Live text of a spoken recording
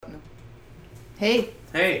Hey.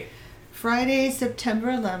 Hey. Friday, September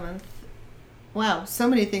 11th. Wow, so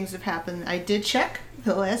many things have happened. I did check.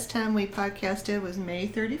 The last time we podcasted was May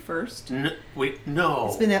 31st. No.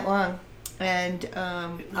 It's been that long. And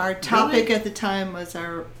our topic at the time was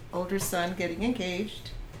our older son getting engaged.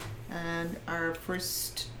 And our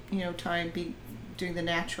first, time doing the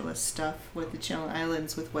naturalist stuff with the Channel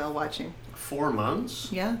Islands with whale watching. 4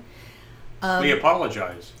 months? Yeah. We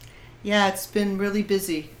apologize. Yeah, it's been really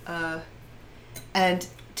busy. And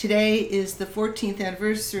today is the 14th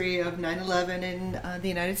anniversary of 9/11 in the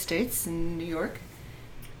United States, in New York,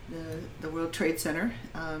 the World Trade Center,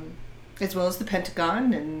 as well as the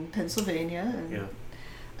Pentagon in Pennsylvania.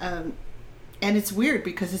 And, and it's weird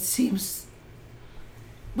because it seems,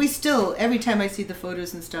 we still, every time I see the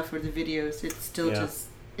photos and stuff or the videos, it's still just,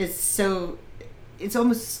 it's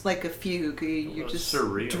almost like a fugue. You're just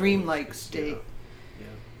surreal. Dreamlike state. Yeah.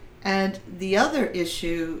 And the other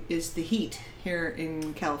issue is the heat here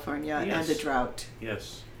in California and the drought.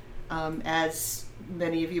 Yes. As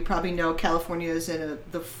many of you probably know, California is in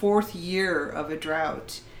the fourth year of a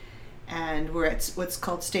drought, and we're at what's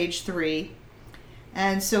called stage 3.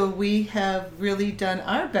 And so we have really done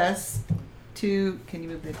our best to,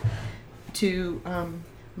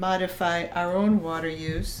 modify our own water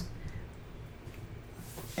use.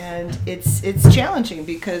 And it's challenging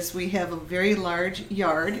because we have a very large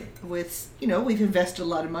yard with, we've invested a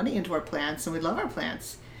lot of money into our plants and we love our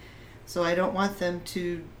plants. So I don't want them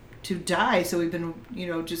to die. So we've been,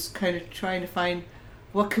 just kind of trying to find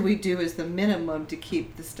what can we do as the minimum to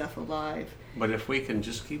keep the stuff alive. But if we can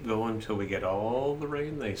just keep going until we get all the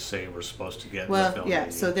rain they say we're supposed to get. Well, yeah,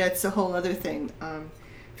 so that's a whole other thing. In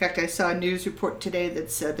fact, I saw a news report today that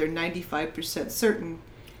said they're 95% certain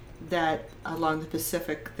that along the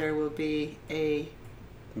Pacific there will be a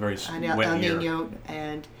very an wet El year Nino,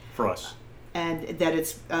 and for us, and that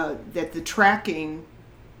it's that the tracking.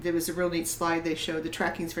 There was a real neat slide they showed. The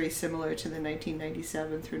tracking is very similar to the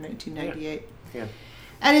 1997 through 1998. Yeah.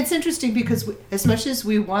 And it's interesting because as much as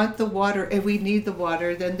we want the water and we need the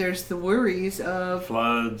water, then there's the worries of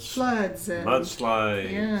floods, and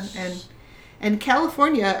mudslides. Yeah, and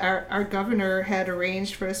California, our governor had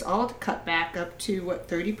arranged for us all to cut back up to,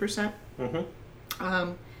 30%?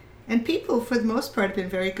 Mm-hmm. And people, for the most part, have been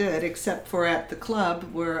very good, except for at the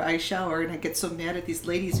club where I shower, and I get so mad at these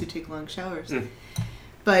ladies who take long showers.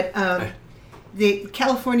 But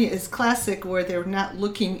California is classic where they're not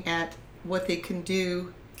looking at what they can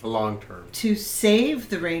do long term to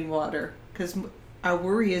save the rainwater, because our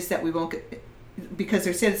worry is that we won't get... Because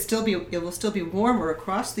they said it will still be warmer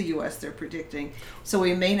across the U.S., they're predicting, so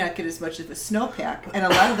we may not get as much of a snowpack, and a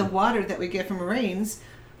lot of the water that we get from rains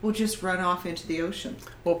will just run off into the ocean.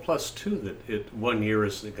 Well, plus too that 1 year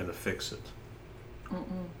isn't going to fix it.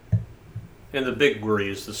 And the big worry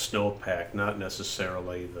is the snowpack, not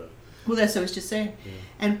necessarily the... Well, that's what I was just saying. Yeah.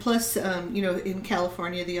 And plus, in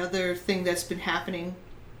California, the other thing that's been happening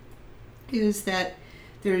is that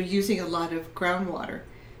they're using a lot of groundwater.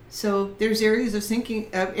 So there's areas in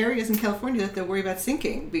California that they're worried about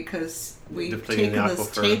sinking because we've taken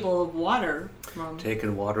this table of water from...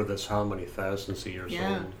 Taken water that's how many thousands of years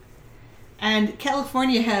old. And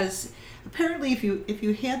California has... Apparently, if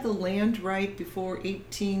you had the land right before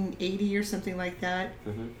 1880 or something like that,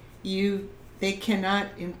 they cannot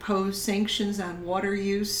impose sanctions on water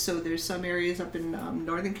use. So there's some areas up in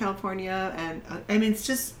Northern California, and it's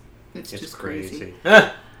just crazy.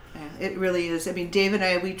 Yeah, it really is. I mean, Dave and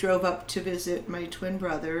I, we drove up to visit my twin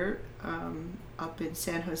brother up in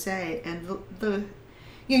San Jose, and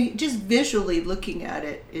just visually looking at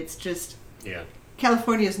it, it's just... Yeah.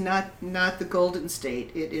 California is not the golden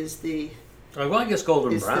state. It is the... Well, I guess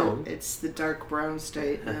golden brown. It's the dark brown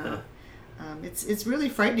state now. It's really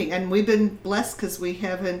frightening, and we've been blessed because we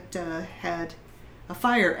haven't had a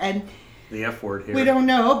fire. And the F word here. We don't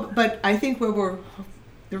know, but I think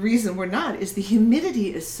the reason we're not is the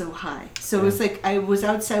humidity is so high. So it's like I was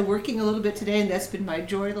outside working a little bit today, and that's been my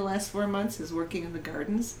joy the last 4 months is working in the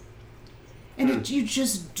gardens. And you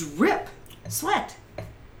just drip sweat.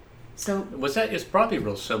 So it's probably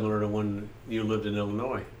real similar to when you lived in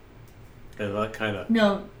Illinois. And that kind of...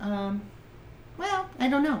 No, well, I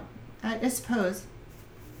don't know. I suppose.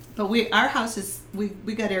 But our house is,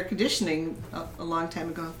 we got air conditioning a long time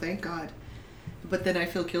ago, thank God. But then I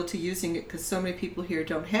feel guilty using it because so many people here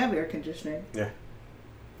don't have air conditioning. Yeah.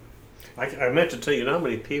 I meant to tell you how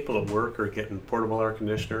many people at work are getting portable air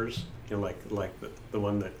conditioners, like the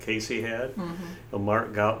one that Casey had. Mm-hmm.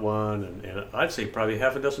 Mark got one, and I'd say probably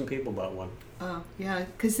half a dozen people bought one. Oh, yeah,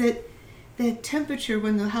 because that temperature,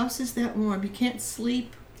 when the house is that warm, you can't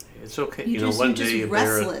sleep. It's okay. One day you're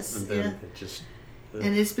restless. there, and then it just...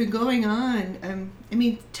 And it's been going on. I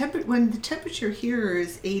mean, when the temperature here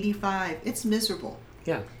is 85, it's miserable.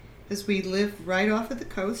 Yeah. Because we live right off of the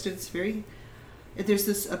coast. There's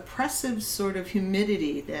this oppressive sort of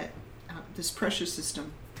humidity that this pressure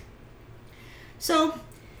system. So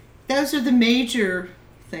those are the major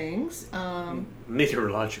things.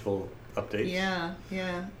 Meteorological updates. Yeah.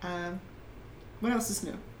 What else is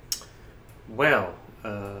new? Well,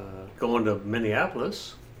 going to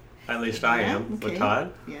Minneapolis. At least I am with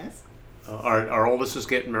Todd. Yes. Our oldest is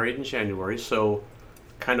getting married in January, so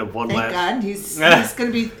kind of one Thank God, he's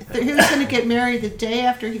going to get married the day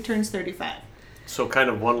after he turns 35. So kind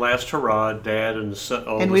of one last hurrah, Dad and son.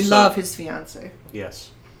 And we love his fiance.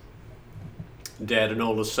 Yes. Dad and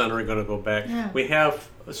oldest son are going to go back. Yeah. We have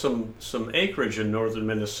some acreage in northern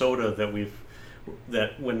Minnesota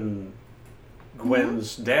that when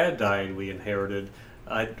Gwen's dad died, we inherited.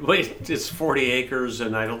 It's 40 acres,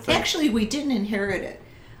 and I don't think... Actually, we didn't inherit it.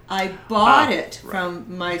 I bought it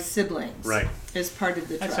from my siblings as part of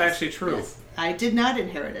the trust. That's actually true. Yes. I did not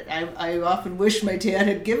inherit it. I often wish my dad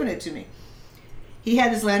had given it to me. He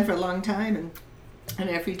had his land for a long time, and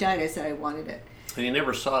after he died, I said I wanted it. And he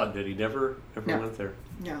never saw it, did he? Never went there?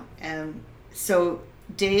 No. So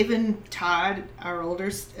Dave and Todd, our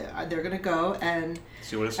olders, they're going to go, and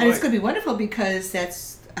see what it's like. It's going to be wonderful because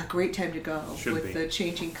that's a great time to go. Should with be. The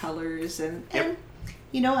changing colors and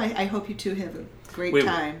I hope you two have a great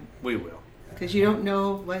time. We will. Because you don't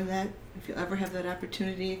know if you'll ever have that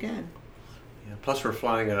opportunity again. Yeah. Plus, we're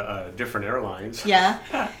flying a different airlines. Yeah,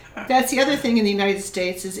 that's the other thing in the United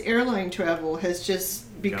States is airline travel has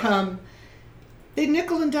just become they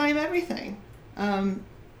nickel and dime everything.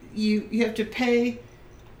 You have to pay.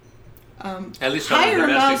 At least higher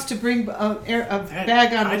amounts to bring a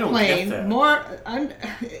bag on the plane. Get that. More.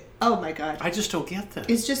 Oh my God! I just don't get that.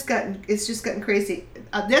 It's just gotten crazy.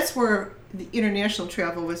 That's where the international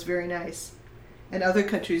travel was very nice, and other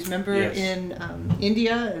countries. Remember in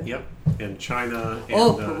India. And China.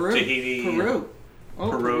 And, Peru. Tahiti. Peru.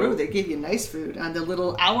 Peru. They give you nice food on the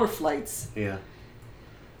little hour flights. Yeah.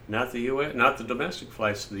 Not the U.S. Not the domestic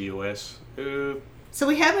flights to the U.S. So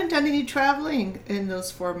we haven't done any traveling in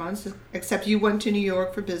those 4 months, except you went to New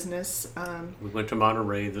York for business. We went to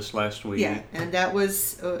Monterey this last week. Yeah, and that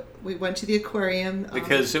was, we went to the aquarium.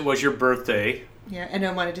 Because it was your birthday. Yeah, and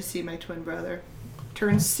I wanted to see my twin brother.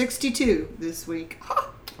 Turned 62 this week.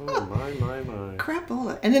 Oh, my.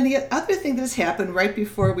 Crapola. And then the other thing that's happened right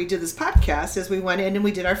before we did this podcast is we went in and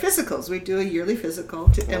we did our physicals. We do a yearly physical,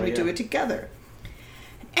 and we do it together.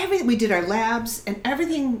 We did our labs, and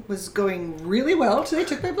everything was going really well until they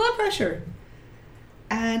took my blood pressure.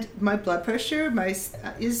 And my blood pressure,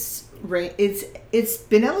 it's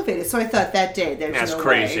been elevated. So I thought that day that's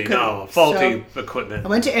crazy. No, faulty equipment. I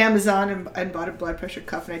went to Amazon and bought a blood pressure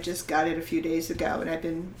cuff, and I just got it a few days ago, and I've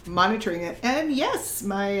been monitoring it. And yes,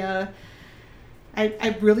 I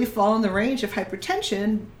really fall in the range of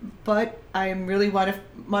hypertension, but I really want to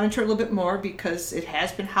monitor a little bit more because it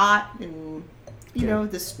has been hot and. Who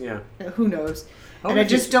knows? And I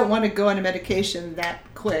just don't want to go on a medication that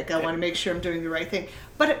quick. I want to make sure I'm doing the right thing.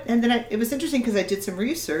 It was interesting because I did some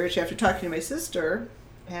research after talking to my sister,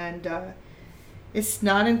 and it's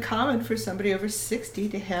not uncommon for somebody over 60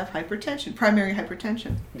 to have hypertension, primary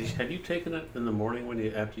hypertension. Have you taken it in the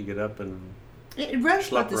morning after you get up and it runs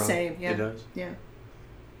about the same? Yeah, it does. Yeah.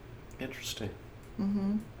 Interesting.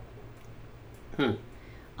 The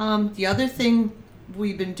other thing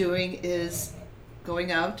we've been doing is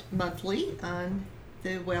going out monthly on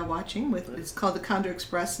the whale watching it's called the Condor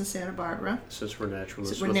Express in Santa Barbara. Since we're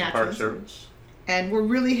naturalists with the Park Service. And we're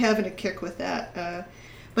really having a kick with that.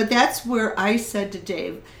 But that's where I said to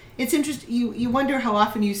Dave, it's interesting, you wonder how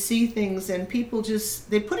often you see things and people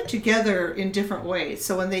they put it together in different ways.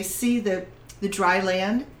 So when they see the dry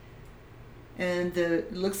land and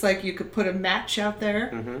it looks like you could put a match out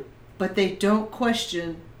there, but they don't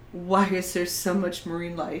question why is there so much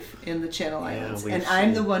marine life in the Channel Islands? And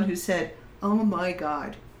I'm the one who said, oh my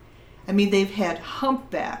God. I mean, they've had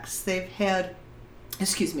humpbacks. We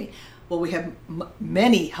have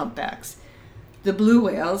many humpbacks. The blue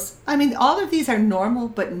whales. I mean, all of these are normal,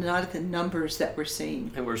 but not at the numbers that we're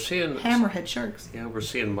seeing. And we're seeing... hammerhead sharks. Yeah, we're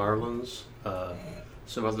seeing marlins,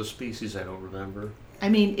 some other species I don't remember. I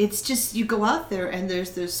mean, it's just, you go out there and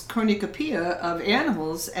there's this cornucopia of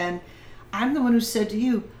animals, and I'm the one who said to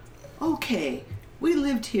you, okay, we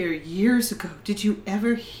lived here years ago. Did you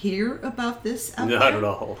ever hear about this out there? Not at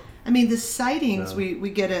all. I mean, the sightings, we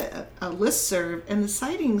get a listserv, and the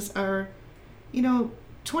sightings are,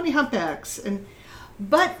 20 humpbacks.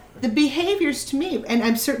 But the behaviors to me, and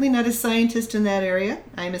I'm certainly not a scientist in that area.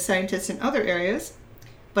 I'm a scientist in other areas.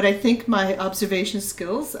 but I think my observation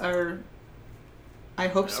skills are, I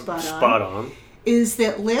hope, spot on. Spot on. Is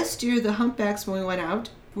that last year the humpbacks, when we went out,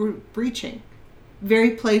 were breaching.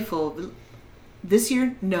 Very playful. This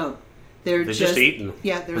year, no. They're just eating.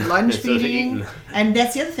 Yeah, they're lunge feeding. Eating. And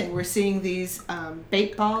that's the other thing. We're seeing these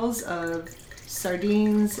bait balls of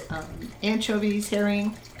sardines, anchovies,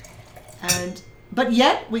 herring, but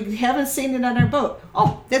yet we haven't seen it on our boat.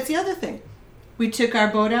 Oh, that's the other thing. We took our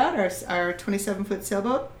boat out, our 27-foot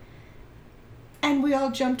sailboat, and we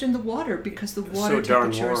all jumped in the water because the water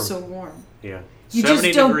temperature is so warm. Yeah. You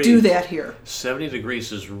just don't do that here. 70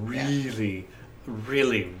 degrees is really,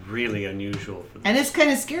 really unusual. For this. And it's kind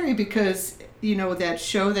of scary because, that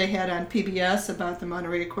show they had on PBS about the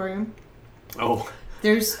Monterey Aquarium. Oh.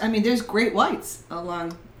 There's great whites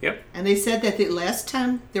along. Yep. And they said that the last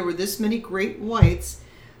time there were this many great whites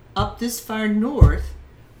up this far north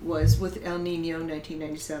was with El Nino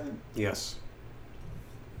 1997. Yes.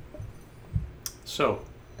 So.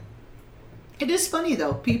 It is funny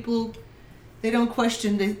though. People, they don't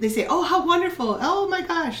question. They say, "Oh, how wonderful! Oh my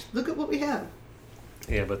gosh, look at what we have."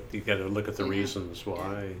 Yeah, but you got to look at the reasons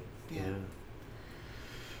why. Yeah.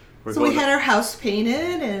 So we had our house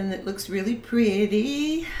painted, and it looks really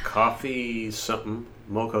pretty. Coffee something,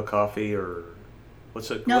 mocha coffee, or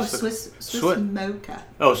what's it? No, Swiss mocha.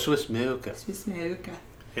 Oh, Swiss mocha. Swiss mocha.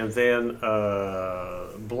 And then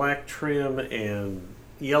black trim and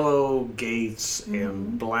yellow gates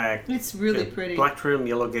and black. It's really pretty. Black trim,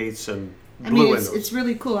 yellow gates, and blue windows. It's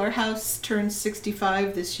really cool. Our house turned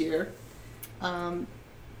 65 this year.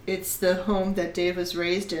 It's the home that Dave was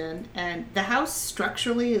raised in, and the house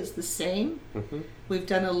structurally is the same. Mm-hmm. We've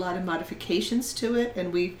done a lot of modifications to it,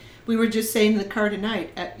 and we were just saying in the car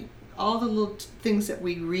tonight, all the little things that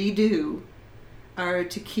we redo are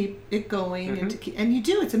to keep it going, and you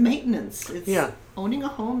do. It's a maintenance. Owning a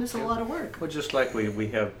home is a lot of work. Well, just like we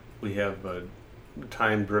have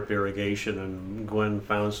time drip irrigation, and Gwen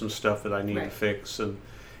found some stuff that I need to fix, and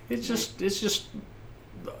it's just it's just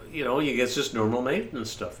normal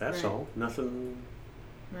maintenance stuff. That's all. Nothing.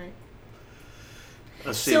 Right.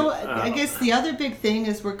 Let's see. So I guess the other big thing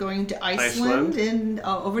is we're going to Iceland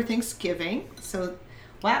over Thanksgiving. So,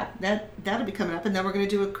 wow, that'll be coming up, and then we're going to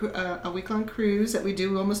do a week-long cruise that we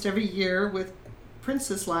do almost every year with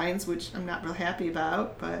Princess Lines, which I'm not real happy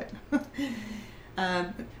about, but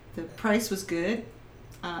the price was good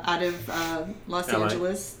out of Los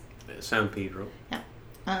Angeles. San Pedro. Yeah.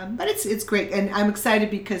 But it's great, and I'm excited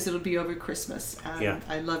because it'll be over Christmas.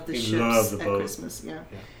 I love the ships at Christmas. Yeah.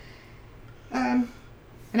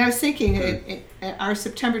 And I was thinking, our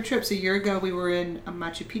September trips, a year ago we were in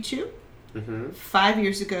Machu Picchu. Mm-hmm. 5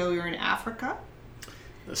 years ago we were in Africa.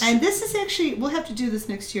 And this is actually, we'll have to do this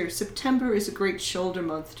next year. September is a great shoulder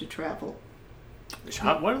month to travel.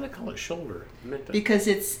 Why do they call it shoulder? Because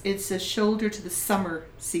it's a shoulder to the summer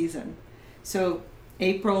season. So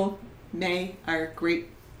April, May are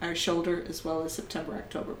our shoulder, as well as September,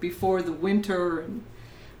 October, before the winter, and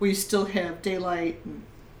where you still have daylight.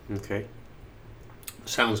 Okay.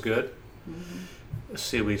 Sounds good. Mm-hmm. Let's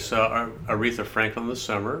see, we saw Aretha Franklin this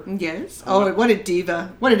summer. Yes. Oh, what a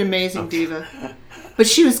diva. What an amazing diva. But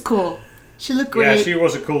she was cool. She looked great. Yeah, she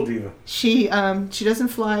was a cool diva. She doesn't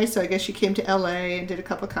fly, so I guess she came to LA and did a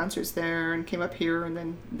couple of concerts there and came up here, and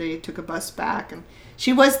then they took a bus back, and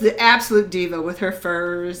she was the absolute diva with her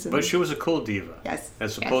furs. And, but she was a cool diva. Yes.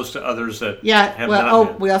 As opposed to others that have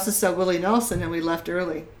not been. We also saw Willie Nelson, and we left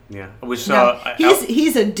early. Yeah. We saw...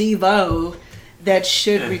 he's a divo that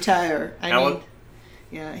should retire.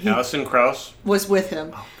 Alison Krauss was with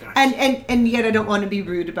him. Oh, gosh. And yet I don't want to be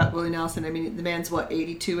rude about Willie Nelson. I mean, the man's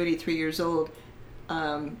 82, 83 years old.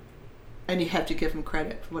 And you have to give him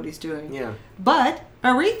credit for what he's doing. Yeah. But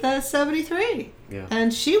Aretha is 73. Yeah.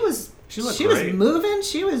 And she was moving,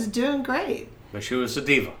 she was doing great. But she was a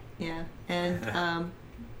diva. Yeah. And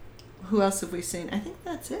who else have we seen? I think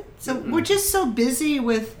that's it. So we're just so busy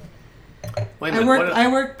with... I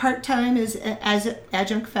work part-time as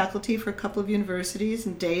adjunct faculty for a couple of universities,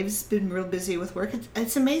 and Dave's been real busy with work.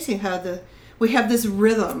 It's amazing how we have this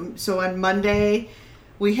rhythm. So on Monday,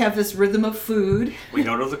 we have this rhythm of food. We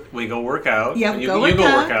go work out. Yeah, you go work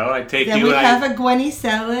out. I take then you. Then we have a Gwenny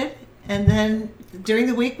salad, and then during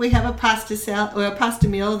the week we have a pasta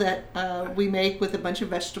meal that we make with a bunch of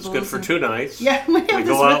vegetables. It's good for 2 nights. Yeah, we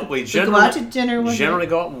go out to dinner. Generally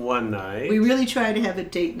go out one night. We really try to have a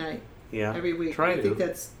date night. Yeah, every week. I think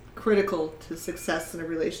that's critical to success in a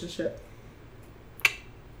relationship.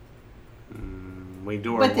 We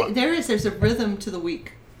do our. But there's a rhythm to the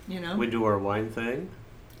week, We do our wine thing.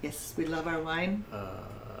 Yes, we love our wine.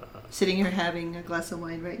 Sitting here having a glass of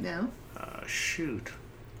wine right now. Shoot.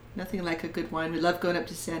 Nothing like a good wine. We love going up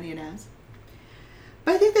to Santa Ynez.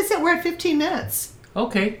 But I think that's it. We're at 15 minutes.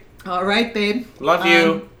 Okay. All right, babe. Love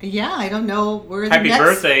you. Yeah, I don't know. We're Happy the next...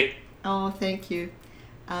 birthday. Oh, thank you.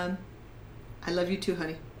 I love you too,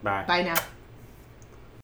 honey. Bye. Bye now.